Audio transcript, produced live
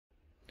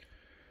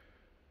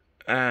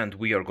And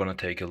we are gonna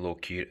take a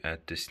look here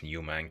at this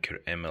new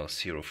Manker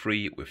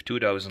ML03 with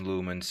 2000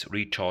 lumens,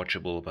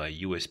 rechargeable by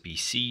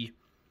USB-C.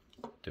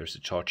 There's a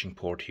charging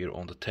port here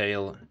on the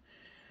tail,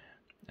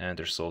 and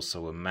there's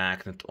also a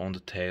magnet on the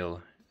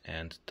tail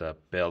and the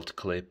belt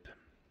clip.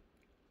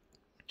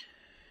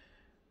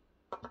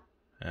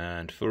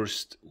 And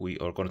first we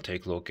are going to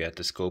take a look at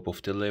the scope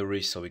of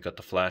delivery. So we got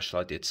the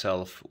flashlight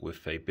itself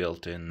with a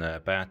built-in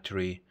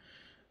battery,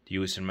 the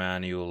user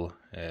manual,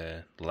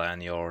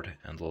 lanyard,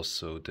 and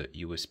also the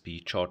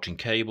USB charging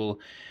cable.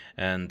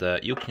 And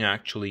you can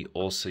actually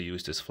also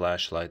use this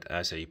flashlight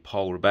as a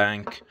power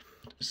bank.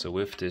 So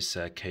with this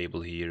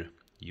cable here,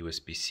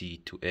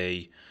 USB-C to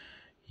A,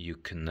 you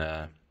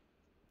can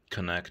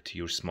connect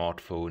your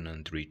smartphone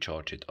and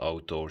recharge it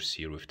outdoors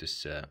here with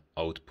this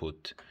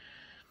output.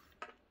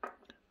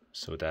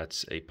 So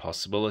that's a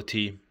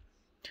possibility.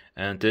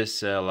 And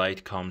this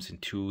light comes in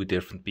two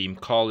different beam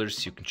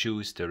colors you can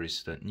choose. There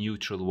is the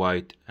neutral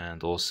white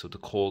and also the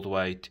cold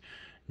white.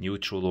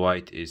 Neutral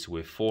white is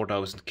with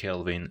 4000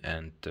 Kelvin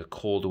and the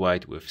cold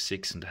white with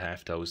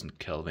 6500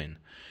 Kelvin.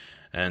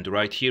 And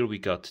right here we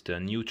got the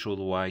neutral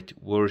white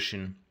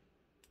version.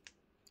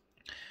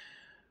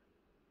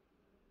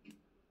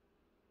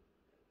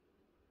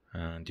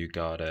 And you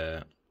got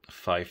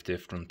 5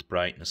 different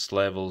brightness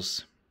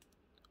levels.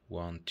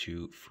 1,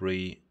 2,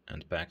 3,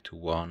 and back to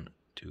 1,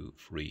 2,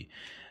 3.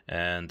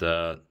 And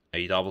a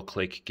double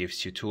click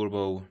gives you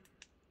turbo,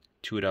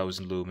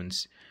 2000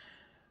 lumens.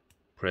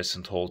 Press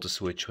and hold the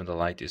switch when the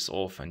light is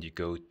off, and you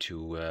go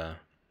to,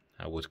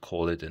 I would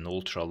call it an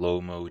ultra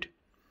low mode,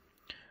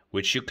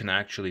 which you can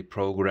actually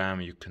program.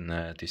 You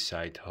can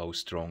decide how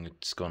strong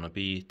it's gonna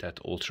be,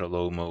 that ultra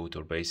low mode,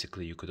 or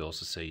basically you could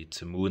also say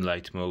it's a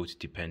moonlight mode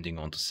depending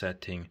on the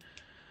setting.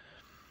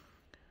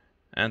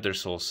 And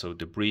there's also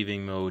the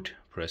breathing mode.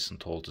 Press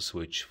and hold the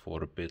switch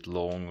for a bit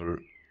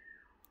longer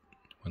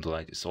when the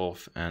light is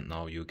off, and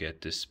now you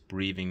get this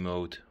breathing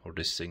mode, or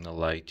this signal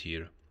light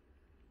here.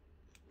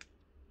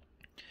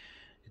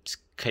 It's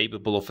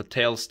capable of a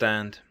tail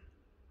stand,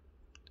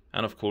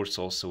 and of course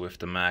also with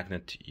the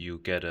magnet you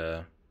get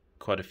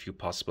quite a few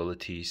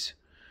possibilities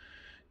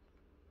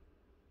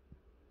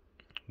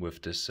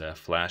with this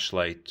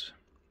flashlight,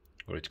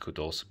 or it could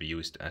also be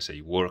used as a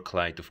work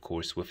light, of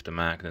course, with the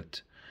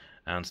magnet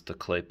and the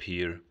clip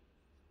here.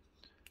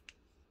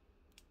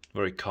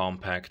 Very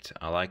compact.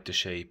 I like the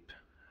shape,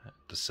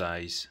 the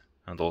size,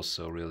 and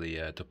also really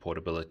the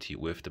portability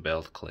with the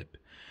belt clip.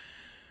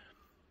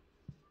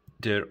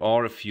 There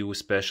are a few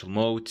special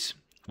modes.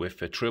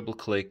 With a triple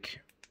click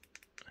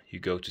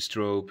you go to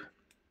strobe,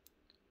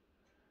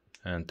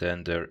 and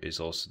then there is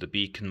also the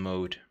beacon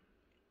mode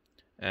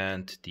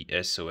and the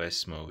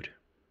SOS mode.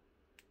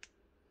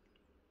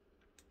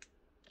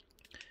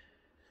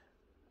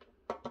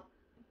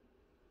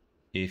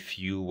 If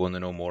you want to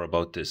know more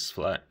about this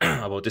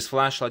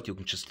flashlight, you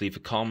can just leave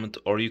a comment,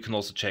 or you can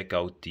also check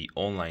out the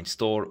online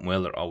store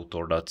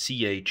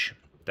muelleroutdoor.ch.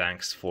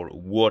 Thanks for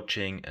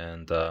watching,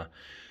 and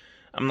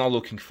I'm now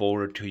looking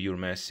forward to your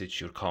message,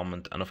 your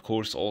comment, and of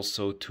course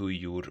also to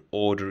your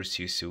order.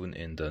 See you soon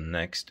in the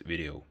next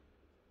video.